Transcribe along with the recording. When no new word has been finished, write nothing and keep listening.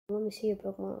Let me see your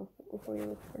Pokemon before you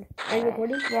record. Are you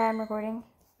recording? Yeah, I'm recording.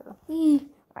 Oh.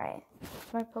 Alright.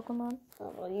 My Pokemon.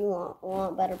 Oh, well, you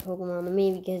want better Pokemon than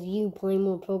me because you play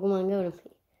more Pokemon Go than me.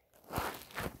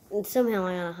 And somehow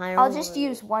I got a higher I'll just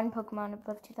use one Pokemon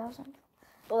above 2,000.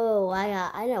 Oh,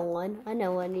 I know one. I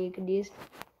know one you could use.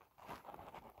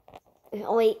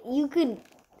 Oh, wait, you could...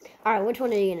 Alright, which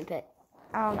one are you going to pick?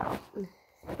 I don't know.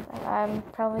 I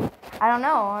don't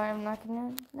know. I'm not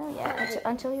going to know yet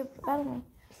until you battle me.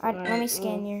 Alright, let me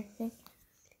scan your thing.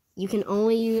 You can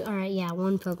only use... Alright, yeah,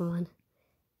 one Pokemon.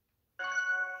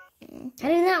 How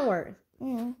did that work?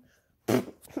 Mm. You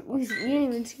didn't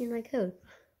even scan my code.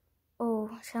 Oh,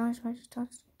 challenge magicjohnson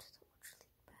to the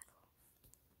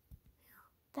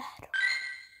battle.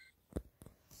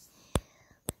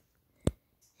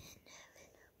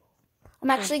 I'm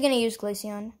actually going to use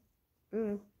Glaceon.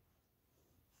 Mm.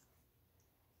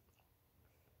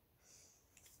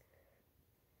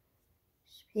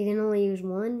 You can only use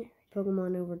one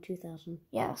Pokemon over 2,000.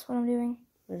 Yeah, that's what I'm doing.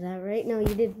 Was that right? No,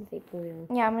 you did Vaporeon.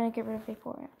 Yeah, I'm going to get rid of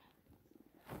Vaporeon.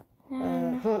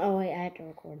 Hold on. Oh, wait, I have to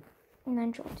record. And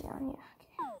then Jolteon, yeah.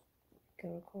 Okay. Go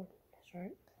record. That's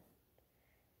right.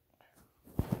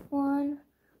 One.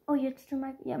 Oh, you have to do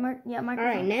my... Yeah, microphone. All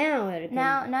right,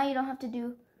 now... Now you don't have to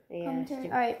do... Yeah, commentary.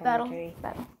 All right, battle.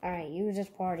 All right, use this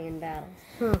party in battle.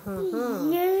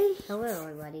 Yay! Hello,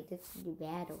 everybody. This is the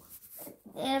battle.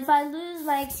 And if I lose,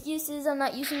 my excuse is I'm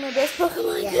not using my best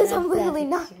Pokemon because I'm literally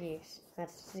not.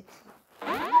 That's 6. Oh,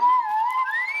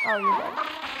 you're dead.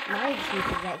 My excuse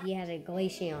is that he has a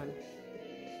Glaceon.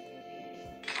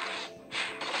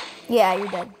 Yeah, you're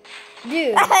dead.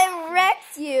 Dude. I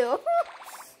wrecked you.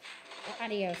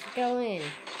 Adios. Go in.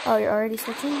 Oh, you're already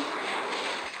switching?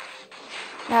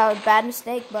 No, bad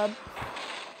mistake, bub.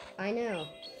 I know.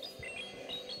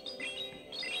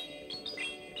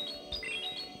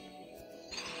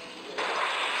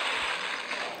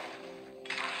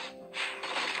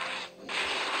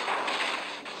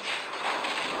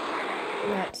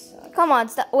 That sucks. Come on,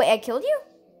 stop. Wait, I killed you?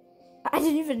 I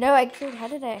didn't even know I killed. How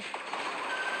did I?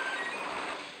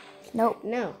 Nope.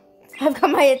 No. I've got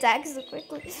my attacks so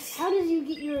quickly. How did you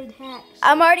get your attacks?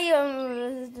 I'm already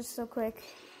just so quick.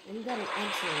 And you got an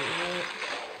excellent, right?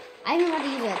 I didn't know how to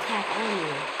use an attack on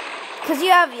you. Cause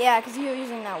you have, yeah, cause you were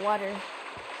using that water.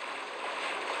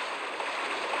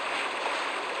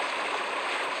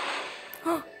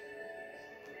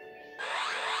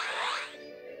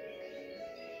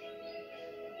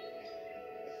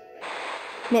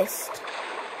 Missed.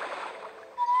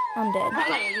 I'm dead.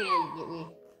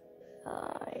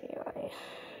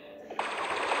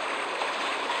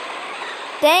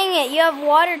 Dang it, you have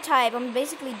water type. I'm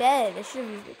basically dead. I should have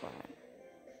used it.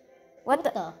 What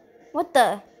the? What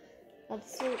the?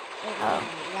 That's so...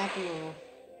 Whack-a-mole.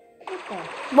 What the?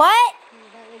 What?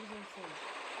 That makes no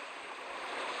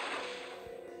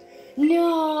sense.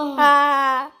 No!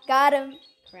 Ah, got him.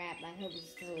 Crap, I hope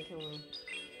this doesn't kill him.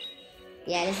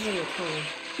 Yeah, this is gonna kill him.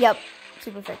 Yep,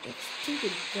 super effective.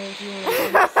 Stupid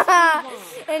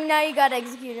Jolteon. And now you got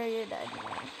Executor, you're dead.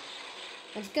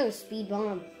 Let's go, Speed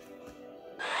Bomb.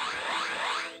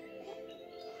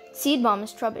 Seed Bomb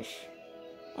is trubbish.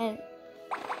 And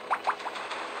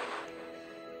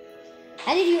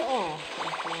how did you... Oh.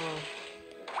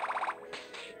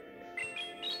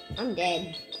 I'm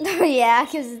dead. Yeah,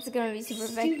 because it's going to be super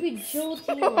effective. Stupid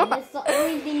Jolteon. That's the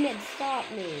only thing that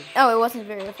stopped me. Oh, it wasn't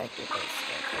very effective.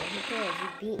 Who cares? You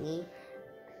beat me.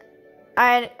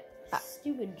 Alright.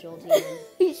 Stupid Jolteon.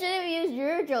 You should have used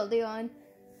your Jolteon.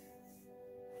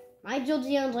 My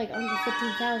Jolteon's like under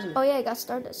 15,000. Oh yeah, I got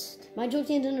Stardust. My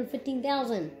Jolteon's under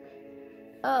 15,000.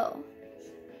 Oh.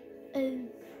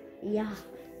 Yeah.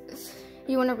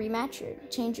 You want to rematch or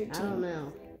change your team? I don't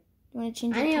know. You want to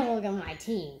change your team? I team? need to look at my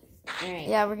team. Alright.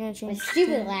 Yeah, we're going to change my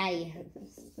stupid Laddie.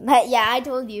 Yeah, I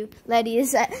told you. Laddie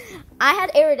is... I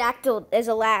had Aerodactyl as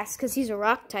a last because he's a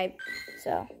rock type.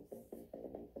 So...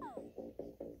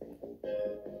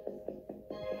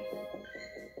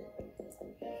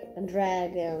 A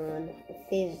dragon,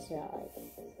 Fizzard.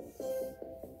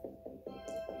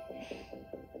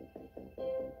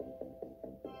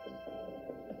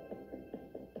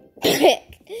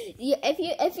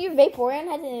 If your Vaporeon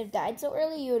hadn't have died so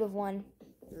early, you would have won.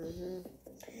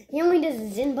 He only does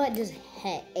Zinbutt does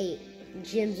 8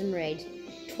 gyms and raids,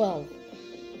 12.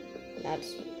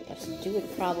 That's a stupid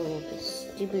problem with this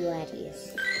stupid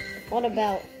Latias. What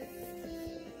about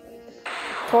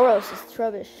Tauros is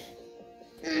trubbish.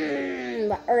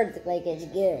 The Earthquake is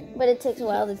good, but it takes a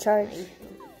while to charge.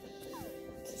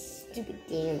 It's a stupid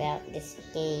thing about this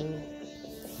game.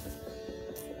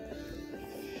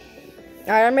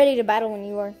 Alright, I'm ready to battle when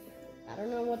you are. I don't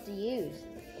know what to use.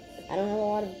 I don't have a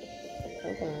lot of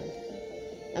Pokemon.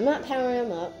 I'm not powering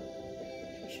him up,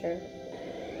 for sure.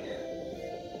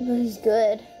 But he's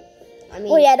good. I mean,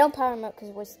 Well, yeah, don't power him up because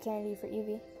it was candy for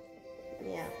Eevee.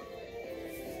 yeah.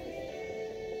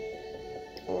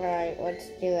 Alright, let's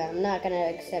do it. I'm not gonna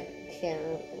accept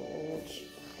challenge.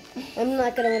 I'm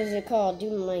not gonna, what is it called, do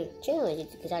my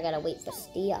challenge because I gotta wait for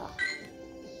Stia.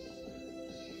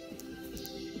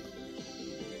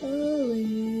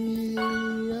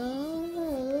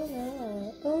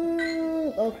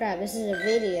 Oh crap, this is a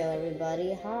video,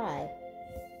 everybody. Hi.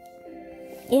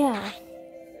 Yeah.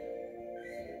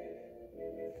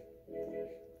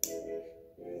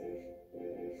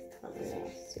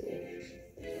 Let's see.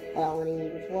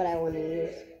 What I want to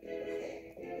use.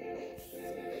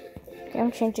 Okay,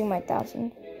 I'm changing my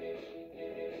 1,000.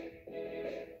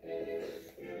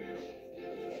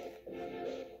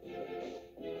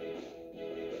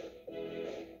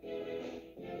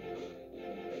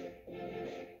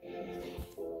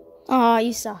 Oh,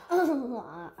 you saw.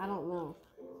 I don't know.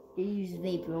 You use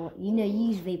Vapor. You know,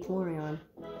 you use Vaporeon.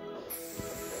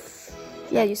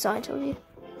 Yeah, you saw. I told you.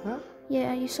 Huh?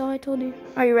 Yeah, you saw. I told you.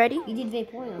 Are you ready? You did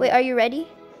Vaporeon. Wait, are you ready?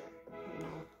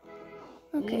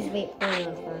 No. Okay. Use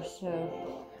Vaporeon first,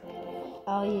 so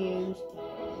I'll use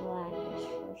Blackness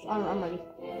first. I'm ready.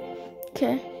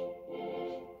 Okay.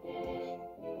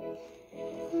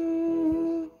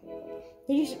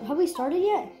 Have we started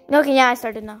yet? Okay, yeah, I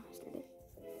started now.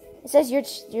 It says you're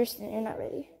not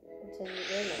ready. It says you're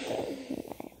good.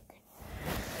 Okay.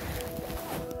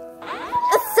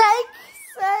 Psych!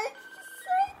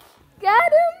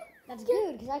 Got him! That's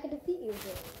good, because I can defeat you with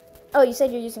it. Oh, you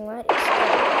said you're using Latios.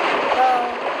 Well,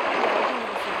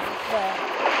 yeah,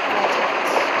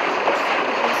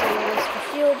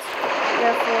 shields.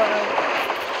 Therefore,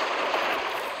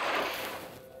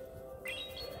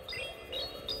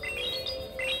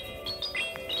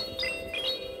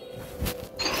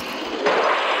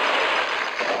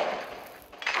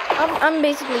 I'm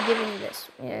basically giving you this.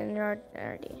 Yeah, and you're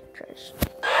already trash.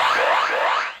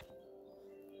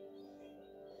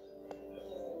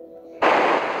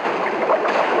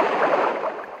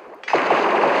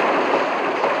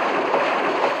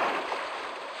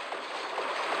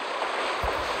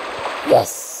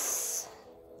 Yes!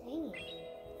 Dang it.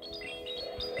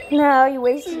 No, you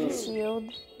wasted your shield.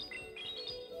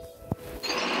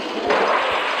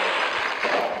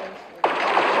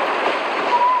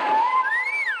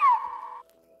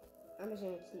 I'm just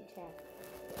going to keep tap.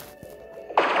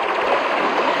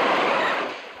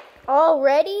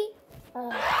 Already?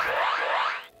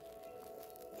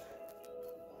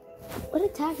 What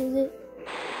attack is it?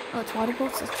 Oh, it's water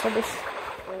bolts. It's rubbish.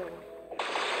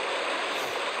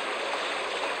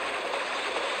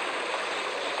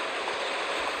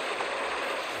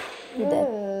 You're dead.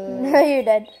 No, you're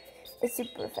dead. It's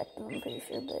super effective, I'm pretty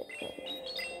sure, but...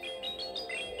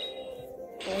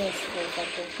 It is super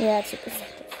effective. Yeah, it's super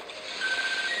effective.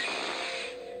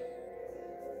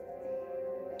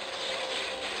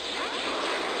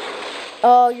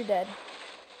 Oh, you're dead.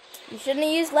 You shouldn't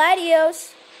have used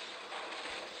Latios.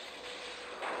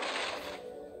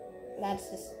 That's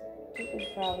the stupid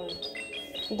problem.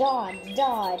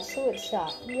 Dodge, sword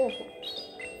shot. Beautiful.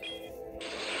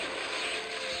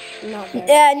 Not very.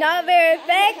 Yeah, not very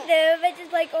effective. It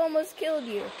just like almost killed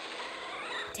you.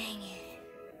 Dang it.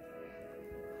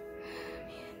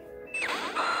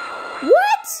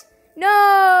 What?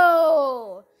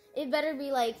 No! It better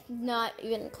be like not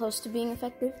even close to being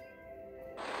effective.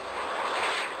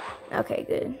 Okay,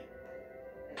 good.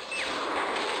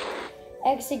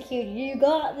 Execute. You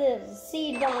got this.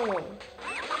 Seed bomb.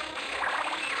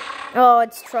 Oh,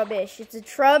 it's Trubbish. It's a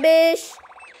Trubbish.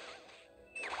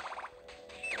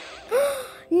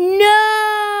 No!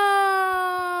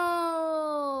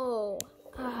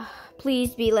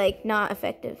 Please be like not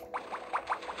effective.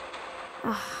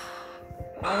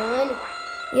 Finally?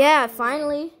 Yeah,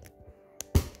 finally.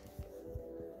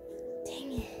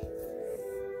 Dang it.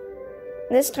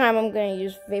 This time I'm gonna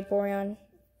use Vaporeon.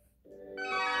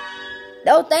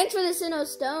 Oh, thanks for the Sinnoh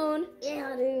Stone.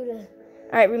 Yeah, dude.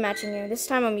 Alright, rematching you. This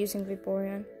time I'm using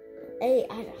Vaporeon. Hey,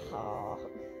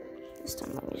 This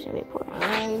time I'm using Vaporeon.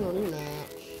 finally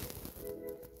match.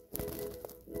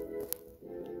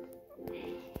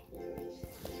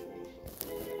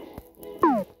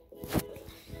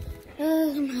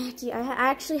 I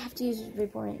actually have to use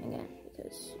Vaporeon again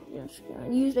because you're just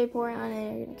gonna use Vaporeon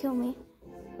and you're gonna kill me.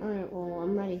 Alright, well,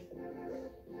 I'm ready.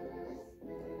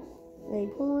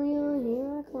 Vaporeon,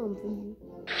 here I come for you.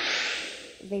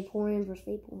 Vaporeon versus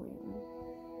Vaporeon.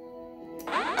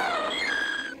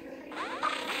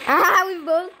 Ah, we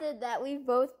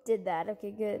both did that.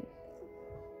 Okay, good.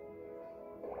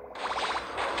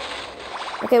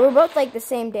 Okay, we're both like the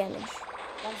same damage.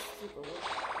 That's super weird.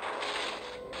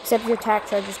 Except your attack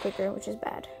charges quicker, which is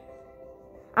bad.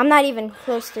 I'm not even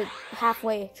close to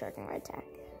halfway charging my attack.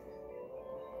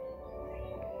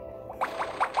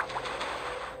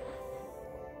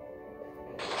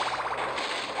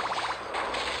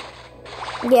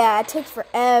 Yeah, it takes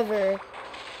forever.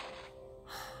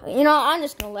 You know, I'm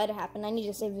just gonna let it happen. I need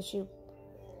to save the shoe.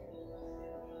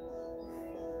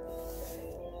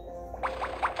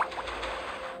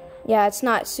 Yeah, it's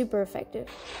not super effective.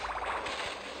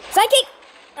 Psychic!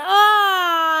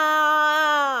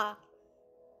 Ah!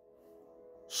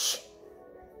 Shh.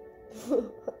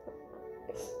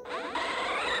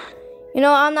 You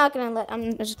know, I'm just gonna let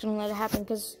it happen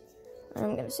because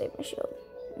I'm gonna save my shield.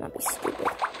 Not be stupid.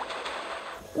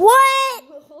 What?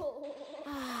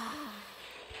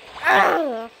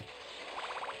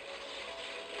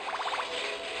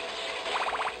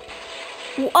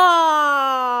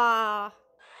 Ah!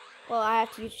 Well, I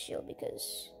have to use a shield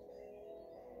because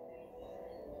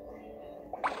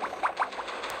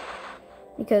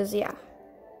yeah,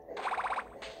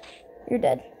 you're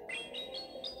dead.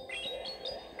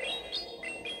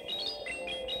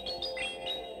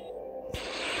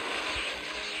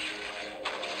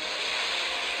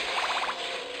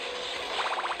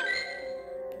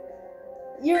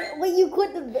 You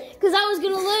quit the. Because I was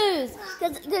gonna lose.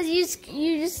 Because you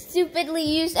just stupidly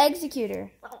used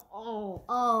Executor.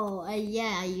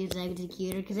 Yeah, I use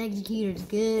Executor because Executor's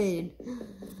good.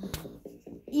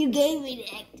 You gave me the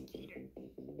Executor.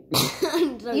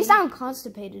 You sound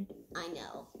constipated. I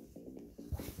know.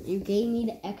 You gave me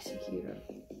the Executor.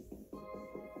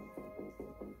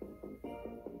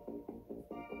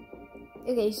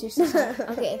 Okay, seriously.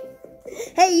 Okay.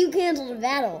 Hey, you canceled the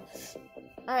battle.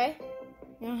 Alright.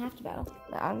 You don't have to battle.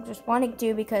 I'm just wanting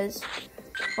to because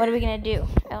what are we gonna do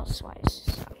elsewise?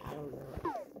 So. I don't know.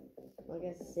 I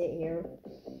guess sit here.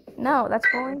 No, that's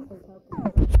boring.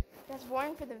 That's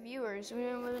boring for the viewers. We've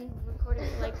been recording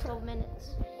for like 12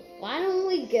 minutes. Why don't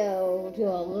we go to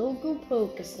a local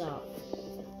Pokestop?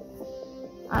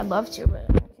 I'd love to, but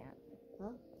I can't.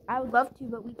 Huh? I would love to,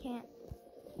 but we can't.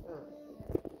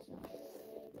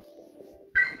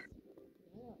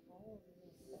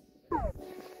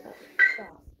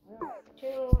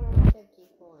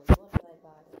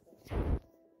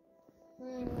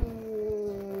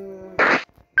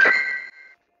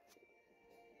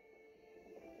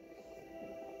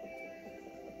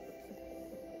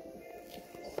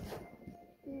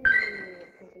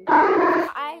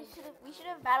 We should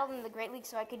have battled in the Great League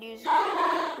so I could use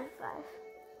Group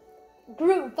 5.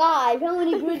 Group 5? How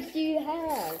many groups do you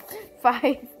have?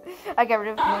 5. I got rid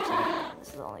of most of them. This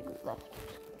is the only group left.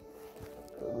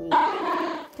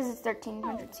 Because it's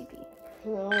 1300 CP.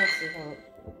 No, let's see how.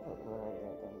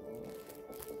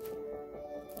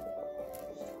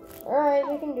 Alright,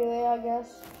 we can do it, I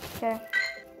guess. Okay.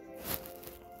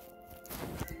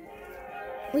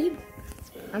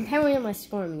 I'm hammering on my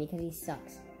Storm because he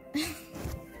sucks.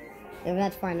 If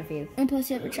that's fine with you. And plus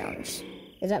you have a challenge.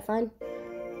 Is that fine?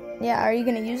 Yeah, are you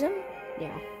going to use him?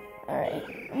 Yeah. Alright.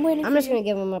 I'm just going to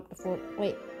give him up to 4.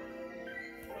 Wait.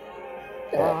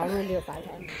 Oh, I'm going to do it 5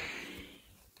 times.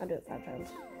 I'll do it 5 times.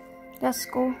 That's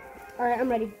cool. Alright, I'm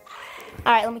ready.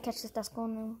 Alright, let me catch this dust goal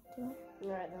and then we'll do it.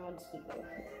 Alright, then I'll just keep going.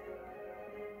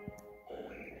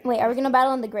 Wait, are we going to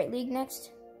battle in the Great League next?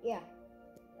 Yeah.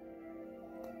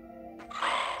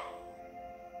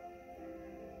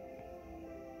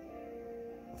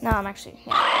 No, I'm actually.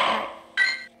 Yeah.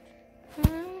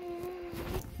 Alright.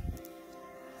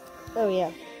 Oh, yeah.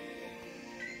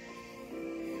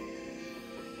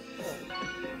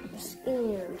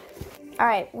 Scared.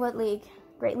 Alright, what league?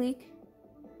 Great League?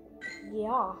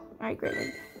 Yeah. Alright, Great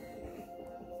League.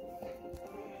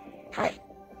 Alright.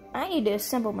 I need to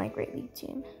assemble my Great League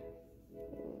team.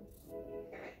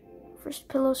 First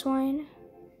Pillow Swine.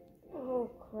 Oh,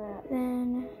 crap.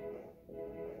 Then.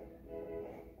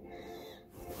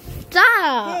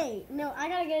 Stop! Hey, no, I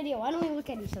got a good idea. Why don't we look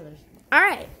at each other?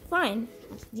 Alright, fine.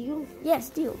 Deal? Yes,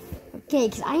 deal. Okay,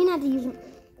 because I ain't have to use them.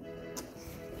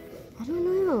 I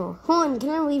don't know. Hold on, can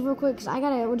I leave real quick? Because I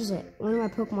gotta, what is it? One of my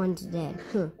Pokemon's dead.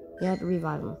 Huh. You have to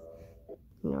revive them.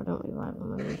 No, don't revive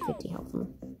them. I need 50 health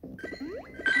them.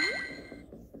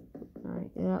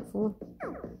 Alright, is that full?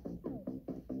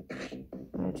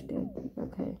 That's good.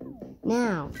 Okay.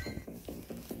 Now,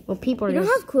 well, people are You don't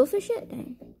just... have Quillfish yet?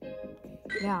 Dang.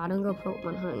 Yeah, I don't go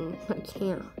Pokemon hunting. I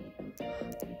can't.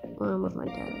 When I'm with my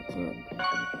dad, I can't.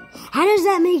 How does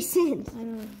that make sense? I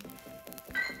don't know.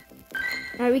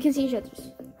 Alright, we can see each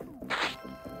other's.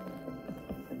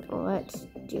 Let's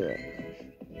do it.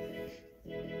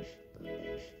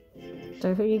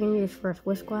 So who are you gonna use first?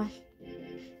 Whisquash?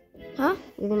 Huh?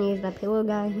 You're gonna use that pillow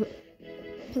guy.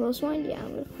 Pillow swine? Yeah,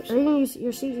 of course. Are you gonna use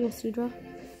your using Seedra?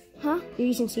 Huh? You're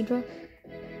using Seedra?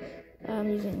 I'm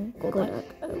using Golduck.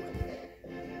 Oh.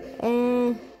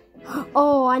 And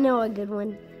oh, I know a good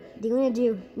one. Do you wanna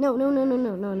do no.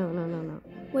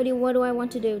 What do I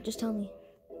want to do? Just tell me.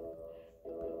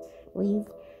 Do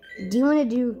you wanna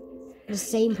do the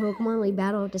same Pokemon? We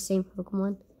battle with the same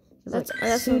Pokemon? That's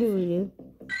Sudowoodo.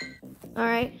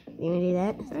 Alright. You wanna do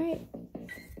that? Alright.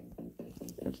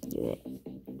 Let's do it.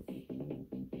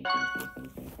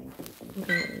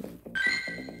 Okay.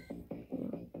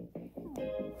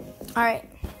 Alright.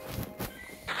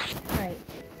 Alright.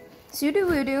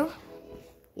 Sudowoodo.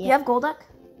 Yeah. You have Golduck?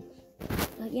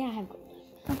 Yeah, I have.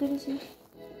 How good is he?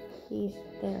 He's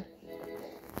there.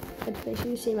 Good place.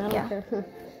 You see him? I don't Yeah. care.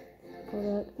 Hold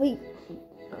up. Wait.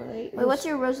 Alright. Wait, what's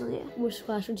your Rosalia? Wish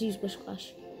Splash. Let's use Wish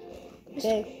Splash.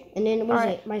 Okay. And then what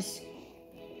is it?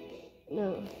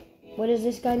 No. What does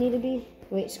this guy need to be?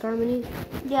 Wait, Skarmory?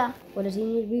 Yeah. What does he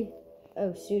need to be?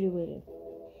 Oh, Sudowoodo.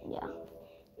 Yeah.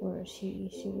 Or is he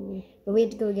Sudowoodo? But we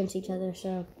have to go against each other,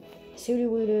 so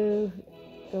Sudowoodo,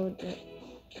 Golduck,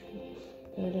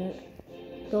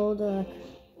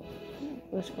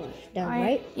 Wish Splash. Down,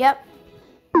 right? Yep.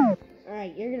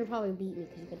 Alright, you're gonna probably beat me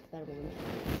because you got the better one.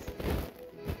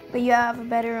 But you have a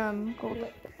better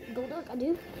Golduck. Golduck, I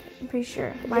do? I'm pretty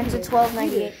sure. Mine's a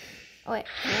 1298. Oh wait.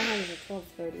 My hand is a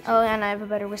 1230. Oh, and I have a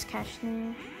better Whiscash than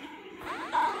you.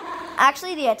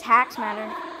 Actually, the attacks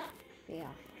matter. Yeah.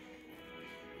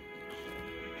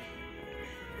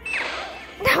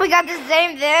 We got the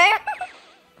same thing.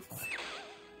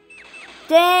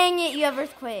 Dang it! You have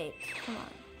Earthquake. Come on.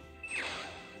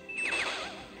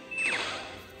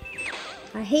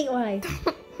 I hate life.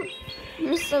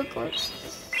 You're so close.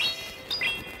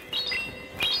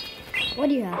 What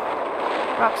do you have?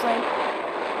 Rock Slide.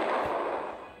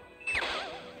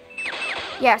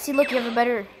 Yeah, see, look, you have a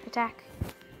better attack.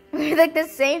 We're like the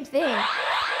same thing.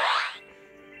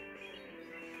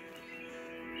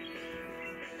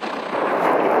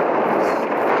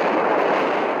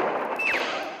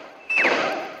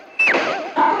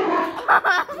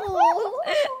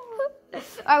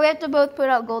 Alright, we have to both put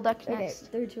out Golduck next.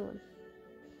 Okay, 3, 2, 1.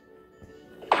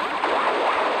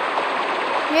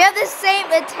 We have the same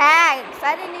attacks.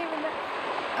 I didn't even know.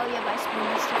 Oh, yeah, Ice Beam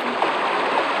is different.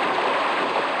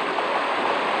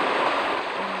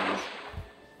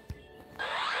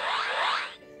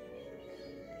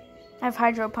 I have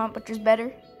Hydro Pump, which is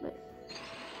better, but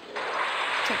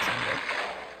takes longer.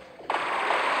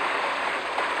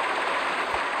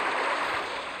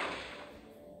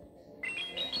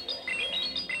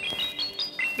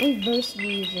 We both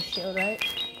use the shield, right?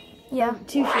 Yeah.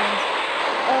 2 shields.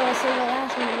 Oh, so the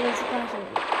last one is the last one.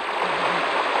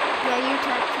 Yeah, your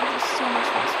attack is so much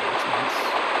faster, which means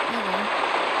even.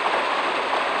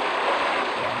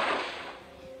 Yeah.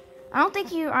 I don't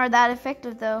think you are that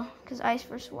effective though, because ice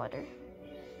versus water.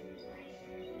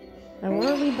 I want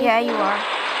to be both. Yeah, you are.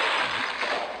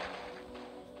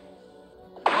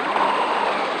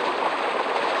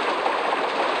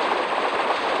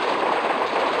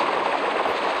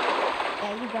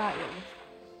 Yeah, you got me.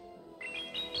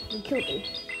 You killed me.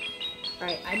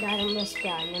 Alright, I got him this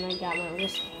guy, and then I got my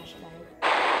wrist flash guy.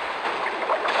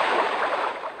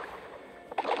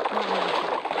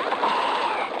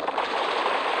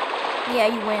 Yeah,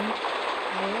 you win.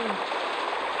 I win.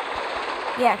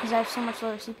 Yeah, because I have so much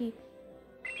lower CP.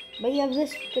 But you have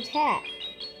this attack.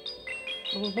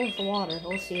 And we're both water.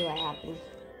 We'll see what happens.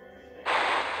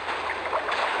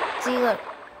 See, look.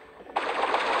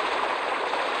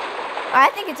 I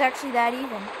think it's actually that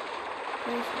even.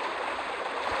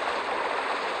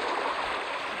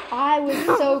 I was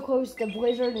so close to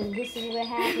Blizzard, and this is what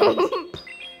happens.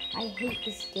 I hate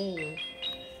this game.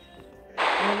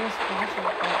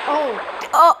 Oh!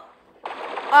 Oh!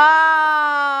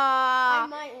 I Ah!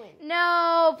 might win.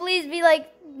 No, please be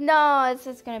like, no,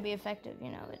 it's gonna be effective.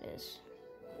 You know it is.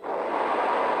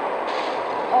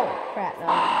 Oh, crap, no.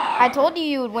 I told you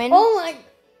you would win. Oh my...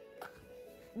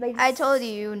 Like, I told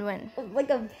you would win. like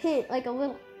a hint, like a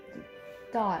little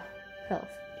dot health.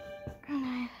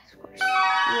 Of course.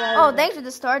 Yeah, Oh, thanks for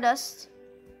the Stardust.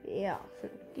 Yeah.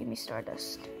 Give me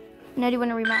Stardust. Now do you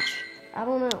want a rematch? I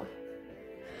don't know.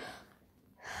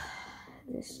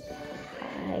 This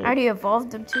I already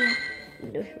evolved him too.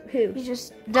 Who? He's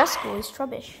just Duskull. He's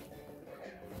Trubbish.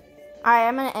 Alright,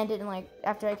 I'm gonna end it in like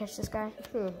after I catch this guy.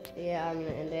 Yeah, I'm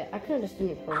gonna end it. I could have just done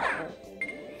it first.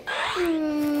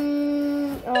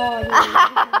 Oh,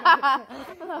 yeah.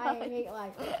 I hate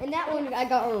life. And that one I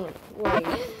got wrong. Wait.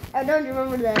 I don't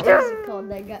remember that. What was it called?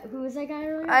 That guy. Who was that guy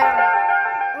earlier?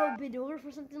 Oh, Bidoof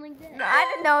or something like that? No, I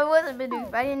didn't know it wasn't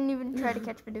Bidoof. I didn't even try to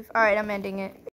catch Bidoof. Alright, I'm ending it.